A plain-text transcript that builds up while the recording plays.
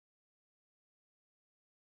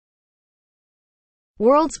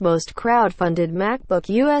World's most crowd-funded MacBook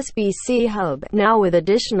USB-C hub, now with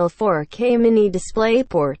additional 4K mini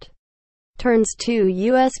DisplayPort. Turns 2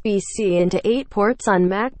 USB-C into 8 ports on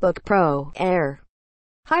MacBook Pro Air.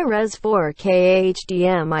 High-res 4K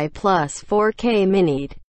HDMI plus 4K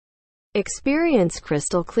MiniD. Experience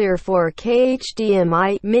crystal clear 4K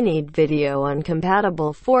HDMI MiniD video on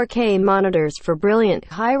compatible 4K monitors for brilliant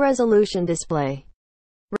high-resolution display.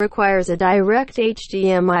 Requires a direct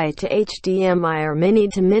HDMI to HDMI or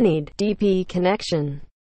MiniD to MiniDP connection.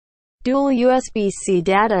 Dual USB-C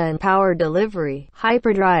data and power delivery.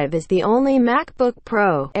 HyperDrive is the only MacBook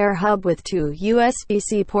Pro Air hub with 2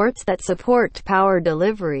 USB-C ports that support power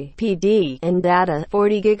delivery (PD) and data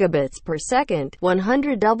 40 gigabits per second,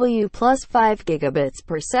 100W plus 5 gigabits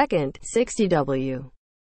per second, 60W.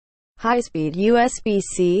 High-speed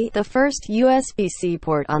USB-C, the first USB-C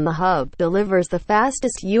port on the hub, delivers the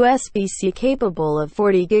fastest USB-C capable of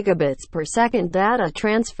 40 gigabits per second data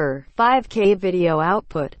transfer, 5K video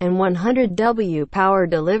output, and 100W power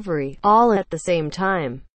delivery, all at the same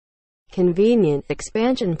time. Convenient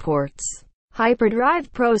expansion ports.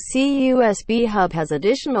 HyperDrive Pro C USB hub has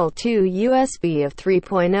additional 2 USB of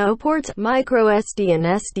 3.0 ports, microSD and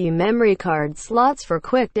SD memory card slots for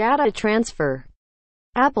quick data transfer.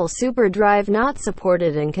 Apple SuperDrive not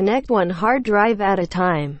supported and connect one hard drive at a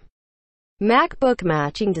time. MacBook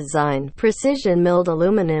matching design, precision milled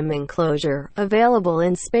aluminum enclosure, available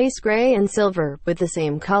in space gray and silver, with the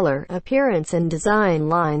same color, appearance and design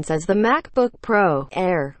lines as the MacBook Pro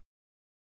Air.